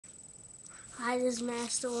Hi, this is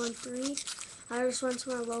Master13. I just went to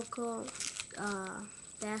my local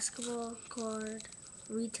basketball card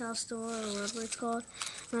retail store or whatever it's called,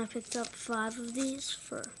 and I picked up 5 of these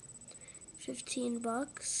for 15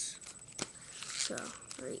 bucks. So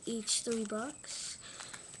for each $3,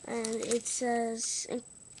 and it says it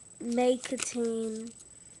may contain.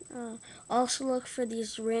 Also look for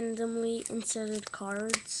these randomly inserted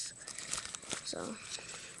cards. So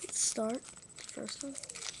let's start. First one.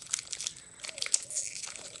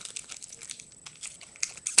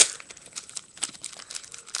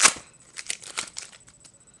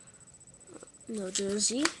 No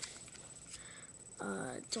jersey.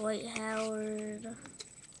 Dwight Howard,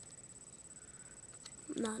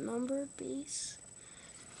 not numbered, base.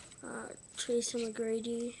 Tracy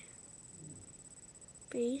McGrady,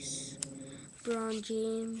 base. LeBron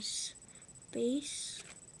James, base.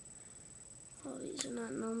 All these are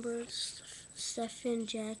not numbered. Stephen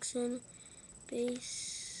Jackson,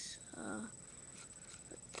 base.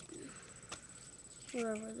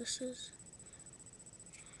 Whatever this is.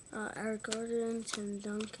 Eric Gordon, Tim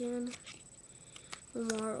Duncan,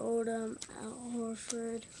 Lamar Odom, Al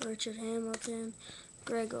Horford, Richard Hamilton,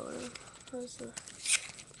 Greg Odom. That was the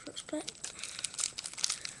first bet.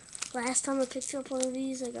 Last time I picked up one of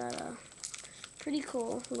these, I got a pretty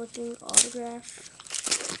cool looking autograph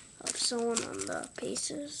of someone on the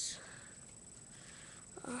Pacers.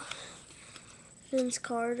 Vince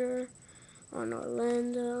Carter on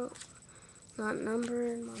Orlando, not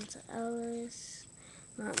numbered. Monta Ellis,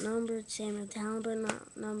 not numbered. Samuel Talbot,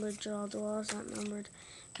 not numbered. Gerald Wallace, not numbered.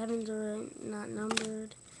 Kevin Durant, not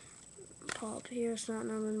numbered. Paul Pierce, not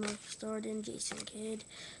numbered. Marcus Thornton, Jason Kidd,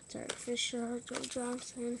 Derek Fisher, Joe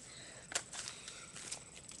Johnson.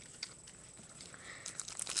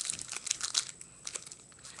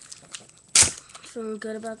 Feeling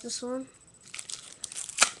good about this one.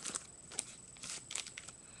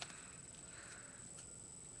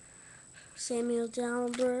 Samuel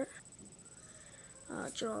Talbot,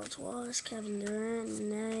 Gerald Wallace, Kevin Durant,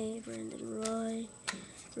 Nene, Brandon Roy,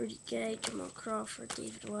 Rudy Gay, Jamal Crawford,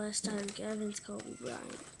 David West, Tyreek Evans, Kobe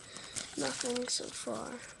Bryant. Nothing so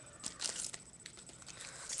far.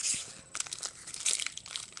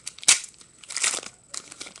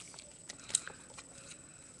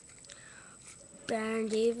 Baron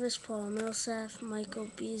Davis, Paul Millsap, Michael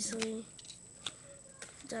Beasley,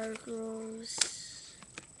 Derrick Rose,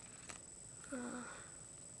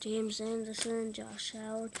 James Anderson, Josh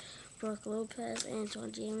Howard, Brook Lopez,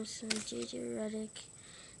 Antoine Jameson, J.J. Redick,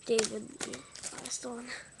 David Lee. Last one.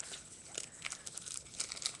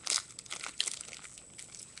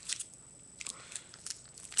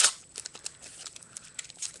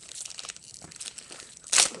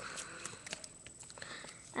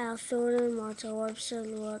 Al Thornton, Martell Webster,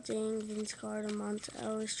 Luol Deng, Vince Carter, Monta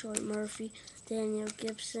Ellis, Troy Murphy, Daniel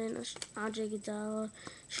Gibson, Andre Iguodala,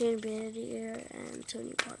 Shane Battier, and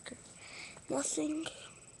Tony Parker. Nothing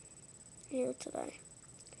here today.